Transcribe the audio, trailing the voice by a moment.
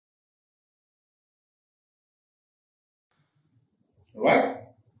right?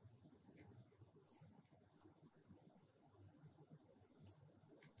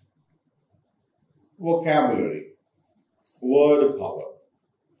 Vocabulary, word power.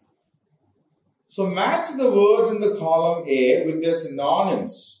 So match the words in the column A with their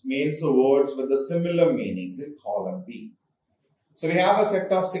synonyms, means the words with the similar meanings in column B. So we have a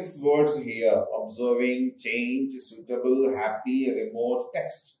set of 6 words here: observing, change, suitable, happy, remote,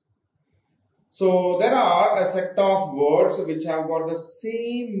 test. So there are a set of words which have got the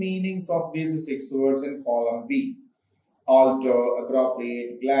same meanings of these 6 words in column B: alter,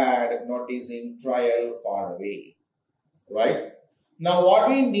 appropriate, glad, noticing, trial, far away. Right? Now what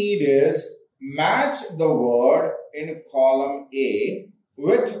we need is match the word in column A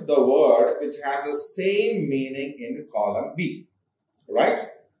with the word which has the same meaning in column B. Right?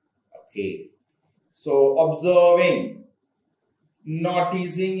 Okay. So observing,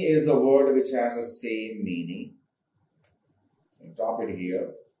 noticing is a word which has the same meaning. I'll drop it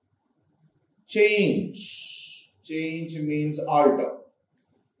here. Change. Change means alter.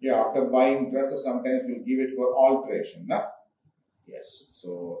 Yeah, after buying dresses, sometimes we'll give it for alteration. No? Yes.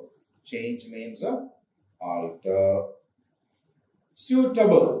 So change means alter.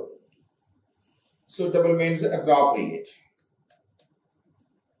 Suitable. Suitable means appropriate.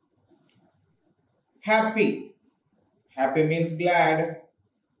 Happy. Happy means glad.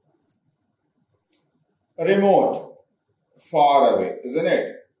 Remote. Far away, isn't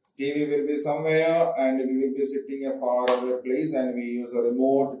it? TV will be somewhere and we will be sitting a far away place and we use a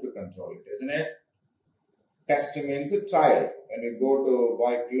remote to control it, isn't it? Test means a trial. When we go to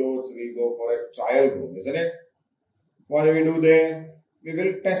buy clothes, we go for a trial room, isn't it? What do we do there? We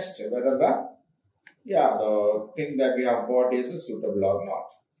will test whether the thing that we have bought is suitable or not.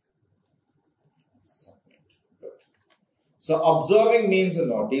 Good. So observing means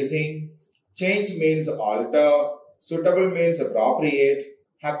noticing, change means alter, suitable means appropriate,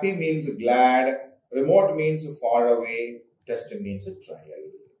 happy means glad, remote means far away, test means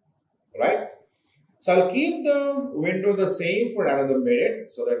trial. Right? So I'll keep the window the same for another minute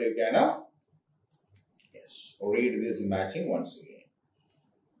so that you can read this matching once again.